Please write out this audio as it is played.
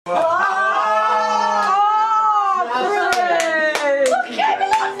Oh, brilliant! Look at me,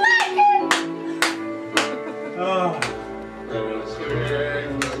 looks like it! Oh.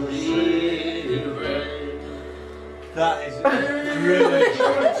 That is brilliant.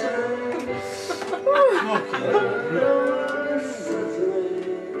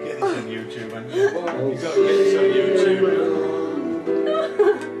 Get this on YouTube, man. You've got to get this on YouTube.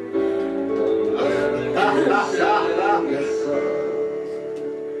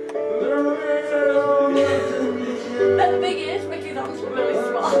 The big ears make his arms really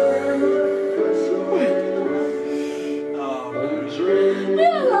small. Oh, I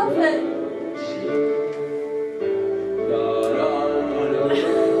love it.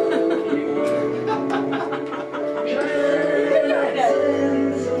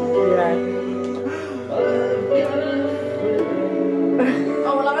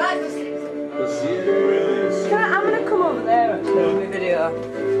 Oh, well, I like this. I'm going to come over there actually with my video.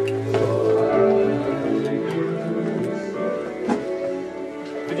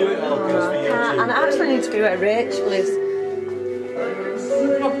 we do it all just for YouTube. And I actually need to be where Rachel is.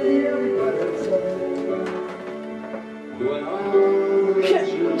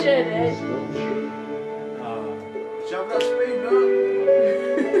 Jenny. Shall that speed up?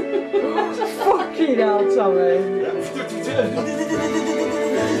 Fucking hell, Tommy.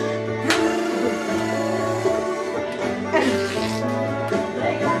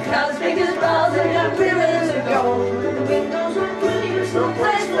 Cause because balls and young women are gold. The windows were pretty, there's no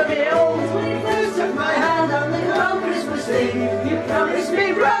place for me home. When you first took my hand on the cold Christmas Eve, you promised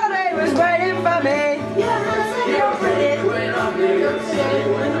me Broadway was waiting for me. You're pretty when I'm New York City.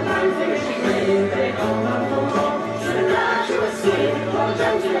 When the time finished, you they don't have no home. And now she was seen, all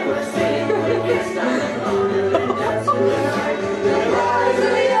jumps in the sea. We kissed on the corner and danced in the night. The rise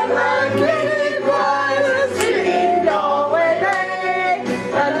of the young man, pretty boy, was sitting Norway Bay.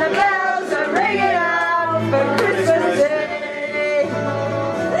 And the bells are ringing out for Christmas Day.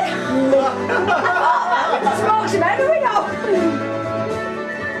 Smokes him everywhere we go.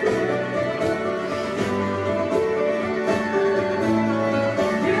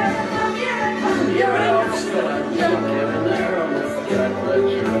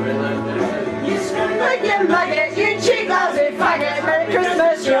 You scream like you maggot, you cheap lousy faggot. Merry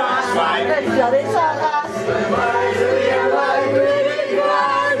Christmas, you're ass right. Let's shut it all last. The rise of the yellow pretty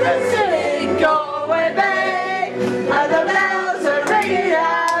clouds and silly go away, babe. And the bells are ringing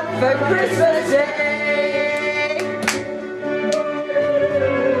out for Christmas Day.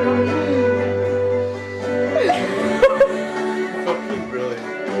 Fucking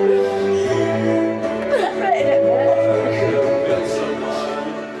brilliant.